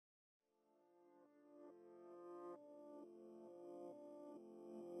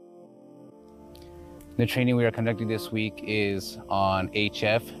The training we are conducting this week is on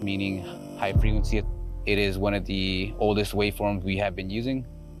HF, meaning high frequency. It is one of the oldest waveforms we have been using,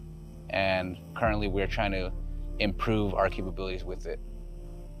 and currently we're trying to improve our capabilities with it.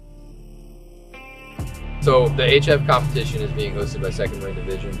 So the HF competition is being hosted by 2nd Marine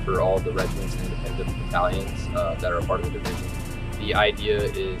Division for all the regiments and independent battalions that are a part of the division. The idea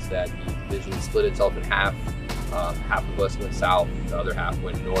is that the division split itself in half. Half of us went south, the other half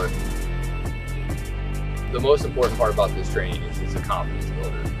went north. The most important part about this training is it's a confidence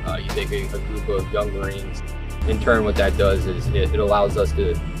builder. You take a group of young Marines. In turn, what that does is it allows us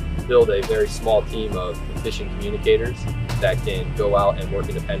to build a very small team of efficient communicators that can go out and work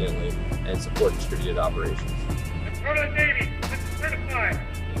independently and support distributed operations. I'm part of the Navy. That's certified.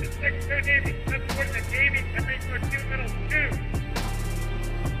 The Secretary of the Navy. That's what the Navy. I'm Marine Corps 2 Medal 2.